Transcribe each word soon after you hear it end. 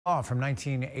Law from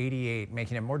 1988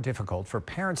 making it more difficult for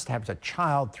parents to have a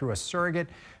child through a surrogate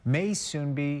may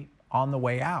soon be on the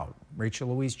way out. Rachel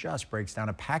Louise Just breaks down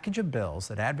a package of bills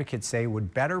that advocates say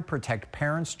would better protect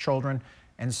parents, children,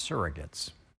 and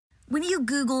surrogates. When you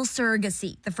Google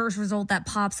surrogacy, the first result that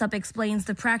pops up explains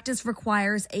the practice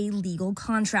requires a legal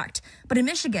contract. But in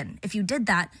Michigan, if you did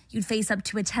that, you'd face up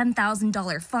to a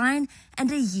 $10,000 fine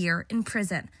and a year in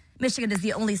prison. Michigan is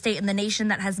the only state in the nation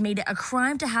that has made it a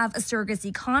crime to have a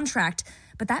surrogacy contract,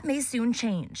 but that may soon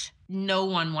change. No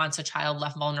one wants a child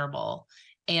left vulnerable,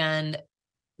 and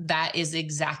that is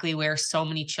exactly where so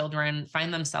many children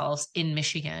find themselves in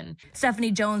Michigan. Stephanie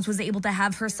Jones was able to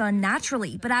have her son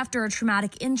naturally, but after a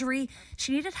traumatic injury,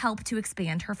 she needed help to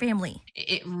expand her family.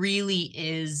 It really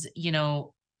is,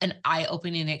 an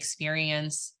eye-opening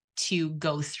experience to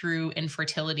go through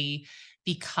infertility,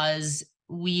 because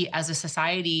we as a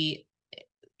society,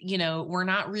 we're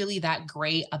not really that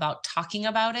great about talking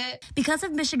about it. Because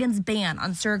of Michigan's ban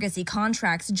on surrogacy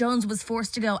contracts, Jones was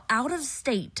forced to go out of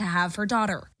state to have her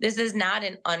daughter. This is not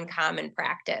an uncommon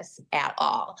practice at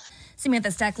all.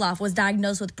 Samantha Steckloff was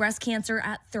diagnosed with breast cancer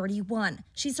at 31.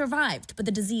 She survived, but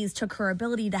the disease took her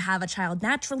ability to have a child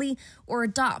naturally or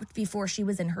adopt before she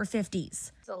was in her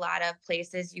 50s. A lot of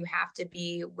places you have to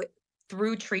be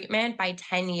through treatment by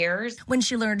 10 years. When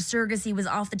she learned surrogacy was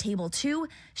off the table too,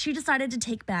 she decided to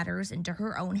take matters into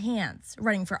her own hands,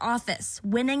 running for office,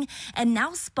 winning, and now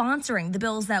sponsoring the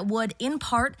bills that would, in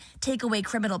part, take away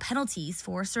criminal penalties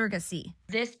for surrogacy.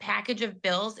 This package of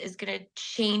bills is going to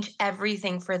change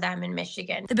everything for them in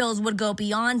Michigan. The bills would go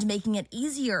beyond making it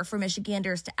easier for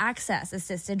Michiganders to access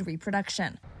assisted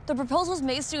reproduction. The proposals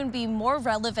may soon be more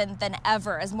relevant than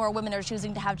ever as more women are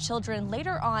choosing to have children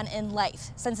later on in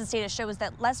life. Census data shows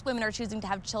that less women are choosing to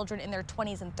have children in their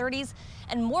 20s and 30s,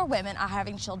 and more women are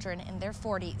having children in their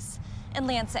 40s. In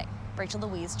Lansing, Rachel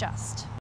Louise Just.